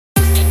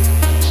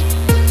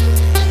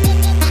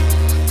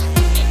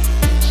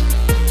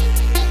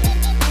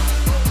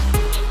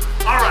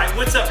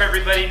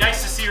everybody,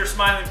 nice to see your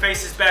smiling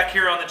faces back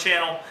here on the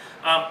channel.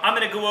 I'm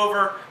going to go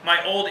over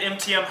my old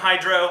MTM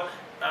Hydro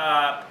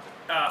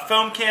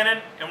foam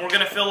cannon, and we're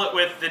going to fill it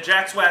with the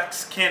Jax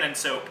Wax Cannon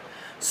Soap.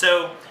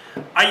 So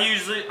I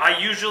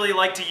usually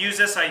like to use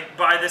this. I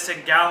buy this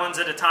in gallons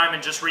at a time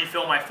and just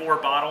refill my 4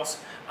 bottles.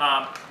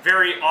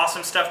 Very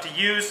awesome stuff to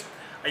use.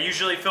 I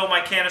usually fill my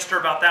canister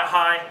about that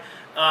high.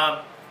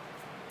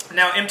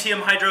 Now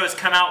MTM Hydro has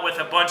come out with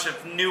a bunch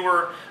of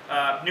newer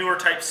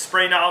type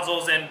spray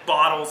nozzles and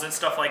bottles and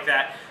stuff like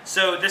that.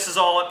 So this is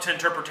all up to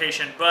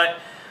interpretation. But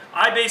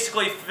I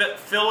basically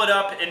fill it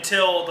up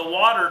until the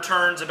water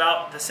turns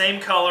about the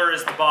same color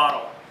as the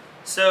bottle.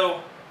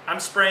 So I'm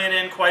spraying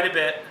in quite a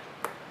bit.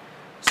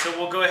 So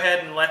we'll go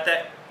ahead and let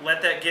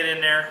that get in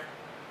there.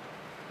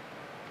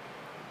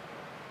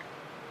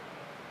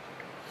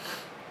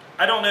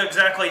 I don't know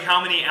exactly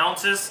how many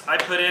ounces I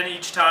put in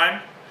each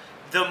time.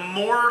 The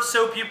more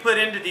soap you put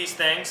into these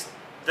things,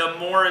 the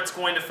more it's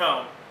going to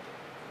foam.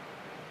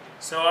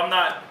 So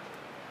I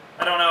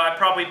don't know, I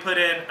probably put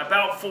in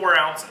about 4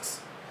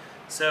 ounces.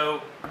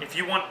 So if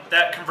you want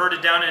that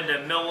converted down into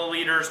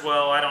milliliters,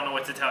 well, I don't know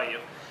what to tell you.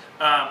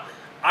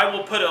 I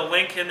will put a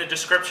link in the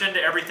description to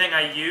everything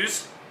I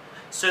use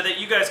so that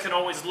you guys can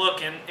always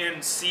look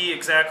and see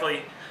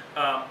exactly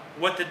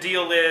what the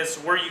deal is,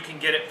 where you can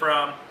get it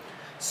from.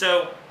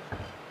 So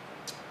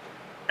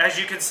as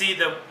you can see,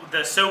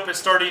 the soap is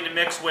starting to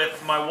mix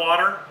with my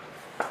water.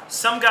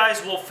 Some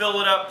guys will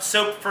fill it up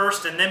soap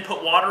first and then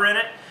put water in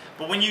it,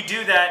 but when you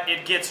do that,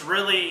 it gets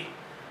really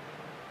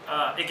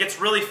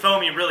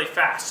foamy really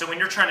fast. So when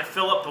you're trying to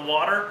fill up the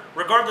water,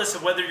 regardless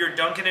of whether you're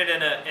dunking it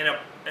in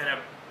a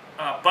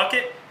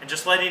bucket and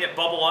just letting it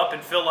bubble up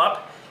and fill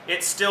up,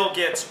 it still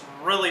gets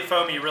really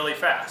foamy really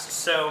fast.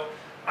 So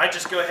I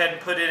just go ahead and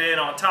put it in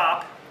on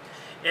top,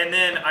 and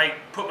then I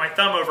put my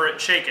thumb over it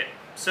and shake it.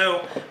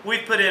 So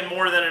we've put in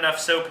more than enough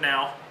soap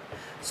now.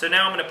 So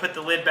now I'm going to put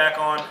the lid back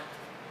on,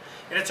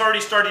 and it's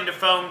already starting to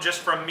foam just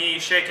from me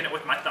shaking it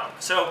with my thumb.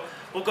 So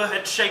we'll go ahead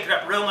and shake it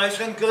up real nice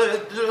and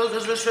good.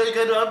 Just shake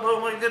it up,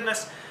 oh my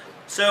goodness.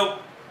 So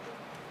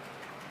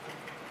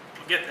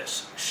we'll get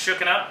this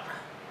shooken up.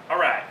 All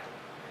right.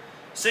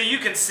 So you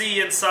can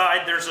see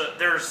inside there's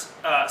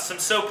some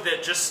soap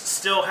that just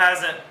still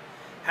hasn't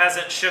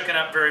shooken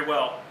up very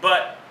well,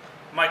 but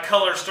my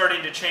color's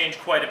starting to change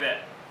quite a bit.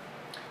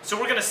 So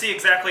we're going to see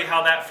exactly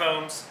how that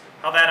foams,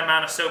 how that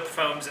amount of soap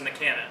foams in the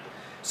cannon.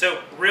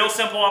 So real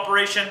simple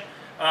operation.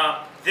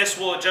 This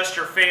will adjust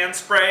your fan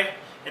spray,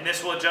 and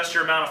this will adjust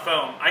your amount of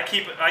foam. I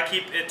keep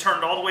it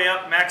turned all the way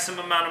up,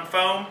 maximum amount of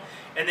foam,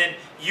 and then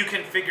you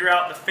can figure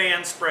out the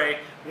fan spray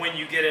when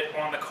you get it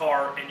on the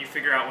car and you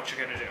figure out what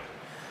you're going to do.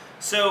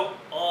 So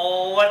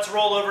let's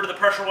roll over to the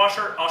pressure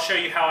washer. I'll show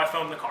you how I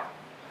foam the car.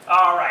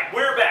 All right,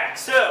 we're back.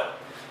 So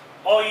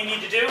all you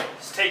need to do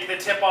is take the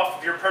tip off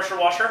of your pressure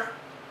washer.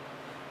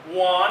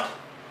 Wand.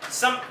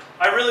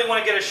 I really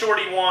want to get a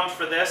shorty wand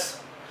for this.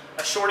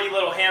 A shorty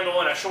little handle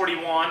and a shorty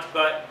wand,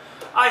 but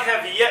I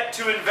have yet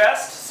to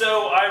invest,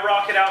 so I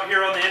rock it out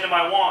here on the end of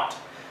my wand,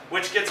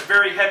 which gets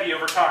very heavy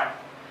over time.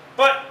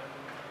 But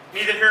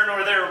neither here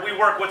nor there, we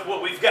work with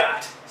what we've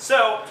got.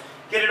 So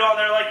get it on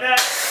there like that,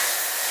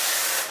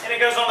 and it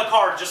goes on the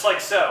car just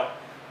like so.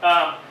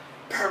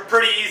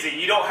 Pretty easy.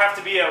 You don't have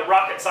to be a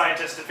rocket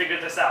scientist to figure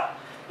this out.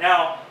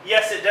 Now,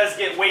 yes, it does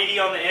get weighty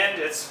on the end.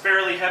 It's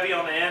fairly heavy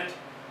on the end.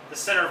 The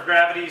center of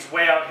gravity is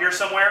way out here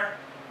somewhere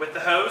with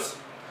the hose.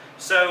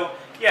 So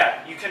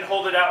yeah, you can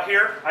hold it out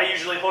here. I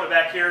usually hold it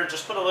back here and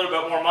just put a little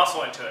bit more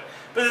muscle into it.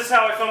 But this is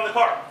how I foam the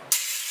car.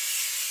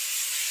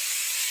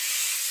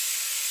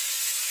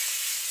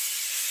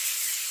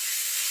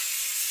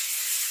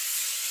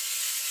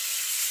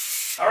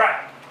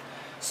 Alright,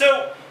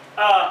 so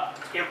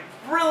it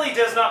really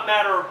does not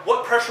matter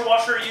what pressure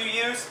washer you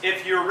use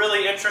if you're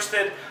really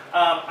interested.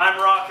 I'm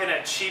rocking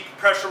a cheap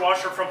pressure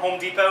washer from Home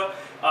Depot.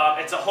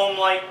 It's a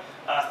Homelight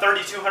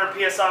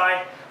 3200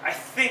 psi. I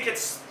think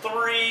it's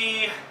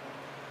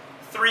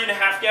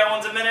 3.5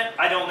 gallons a minute.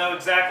 I don't know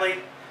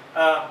exactly.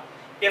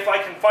 If I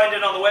can find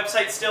it on the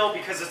website still,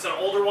 because it's an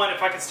older one,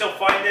 if I can still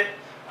find it,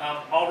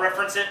 I'll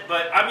reference it.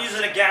 But I'm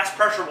using a gas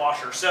pressure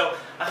washer, so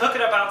I hook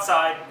it up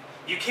outside.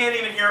 You can't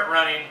even hear it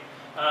running.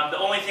 The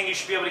only thing you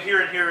should be able to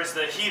hear in here is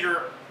the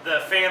heater, the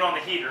fan on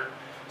the heater.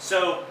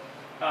 So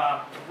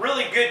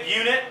really good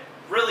unit,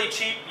 really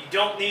cheap. You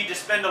don't need to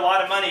spend a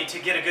lot of money to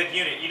get a good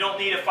unit. You don't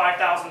need a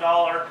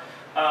 $5,000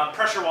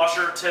 pressure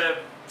washer to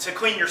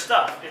clean your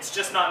stuff. It's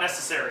just not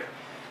necessary.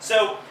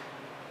 So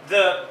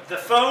the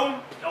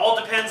foam all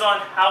depends on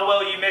how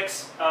well you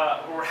mix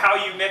or how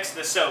you mix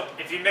the soap.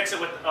 If you mix it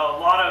with a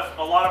lot of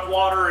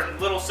water and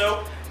little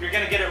soap, you're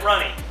going to get it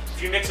runny.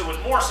 If you mix it with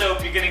more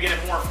soap, you're going to get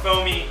it more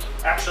foamy,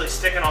 actually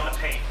sticking on the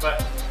paint.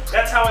 But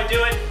that's how I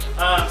do it.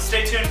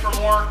 Stay tuned for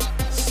more.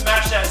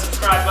 Smash that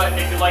subscribe button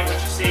if you like what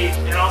you see,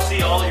 and I'll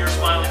see all of your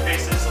smiling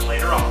faces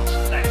later on.